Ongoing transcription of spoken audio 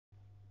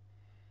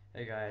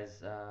Hey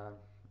guys,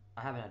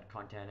 I haven't had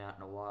content out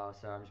in a while,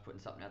 so I'm just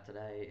putting something out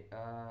today.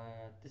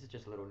 This is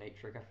just a little neat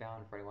trick I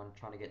found for anyone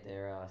trying to get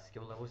their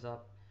skill levels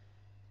up.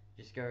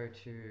 Just go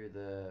to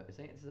I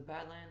think it's the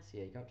Badlands.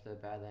 Yeah, you go up to the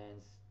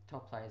Badlands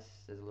top place.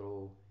 There's a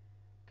little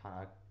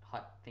kind of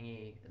hut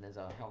thingy, and there's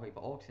a whole heap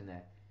of orcs in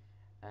there.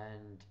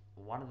 And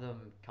one of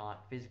them can't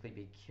physically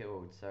be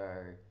killed, so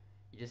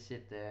you just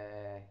sit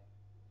there,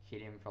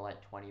 hit him for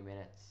like 20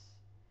 minutes,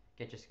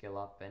 get your skill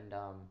up, and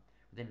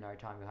within no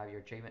time you'll have your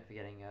achievement for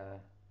getting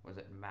was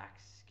it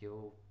max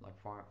skill, like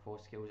four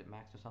skills at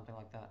max or something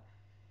like that.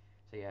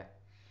 So yeah,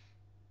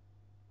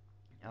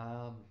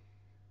 um,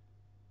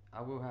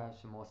 I will have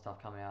some more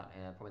stuff coming out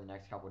in probably the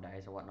next couple of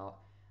days or whatnot.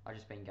 I've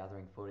just been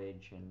gathering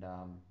footage and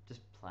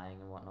just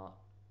playing and whatnot.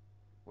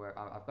 Where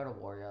I've got a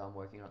warrior I'm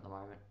working on at the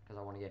moment because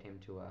I want to get him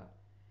to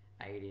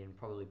 80 and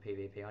probably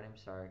PvP on him.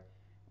 So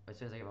as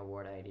soon as I get my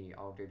ward 80,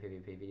 I'll do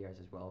PvP videos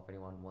as well if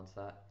anyone wants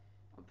that.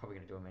 I'm probably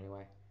gonna do them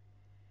anyway.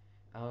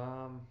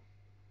 Um,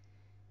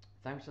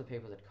 Thanks to the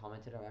people that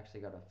commented, I've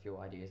actually got a few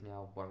ideas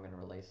now of what I'm gonna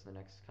release in the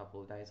next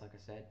couple of days. Like I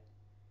said,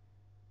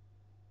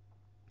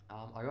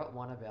 I got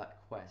one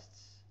about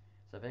quests.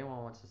 So if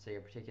anyone wants to see a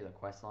particular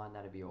quest line,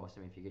 that'd be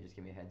awesome if you could just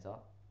give me a heads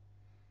up.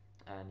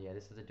 And yeah,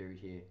 this is a dude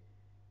here.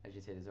 As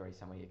you see, there's already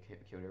someone here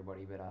killed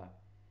everybody, but I'm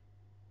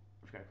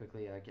just gonna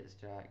quickly get this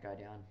guy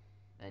down.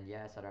 And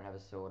yes, I don't have a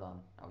sword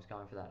on. I was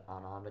going for that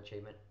unarmed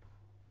achievement.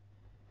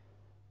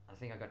 I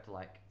think I got to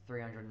like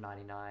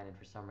 399 and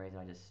for some reason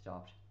I just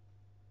stopped.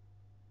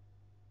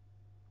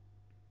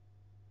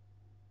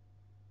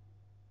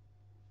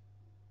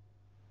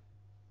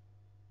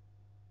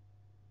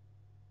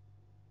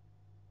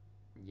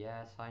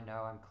 Yes, I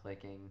know I'm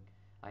clicking.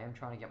 I am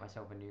trying to get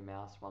myself a new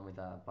mouse, one with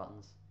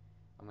buttons.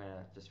 I'm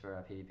gonna just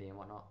for PvP and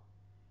whatnot.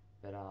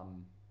 But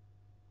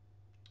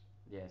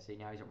yeah. See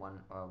now he's at one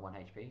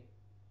HP,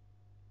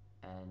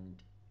 and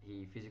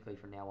he physically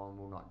from now on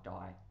will not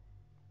die.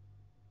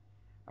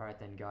 All right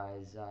then,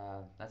 guys.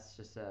 That's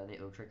just a neat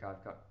little trick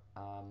I've got.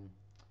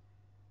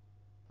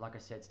 Like I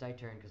said, stay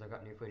tuned because I've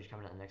got new footage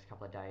coming out in the next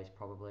couple of days,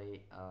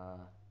 probably.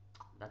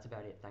 That's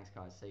about it. Thanks,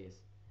 guys. See yous.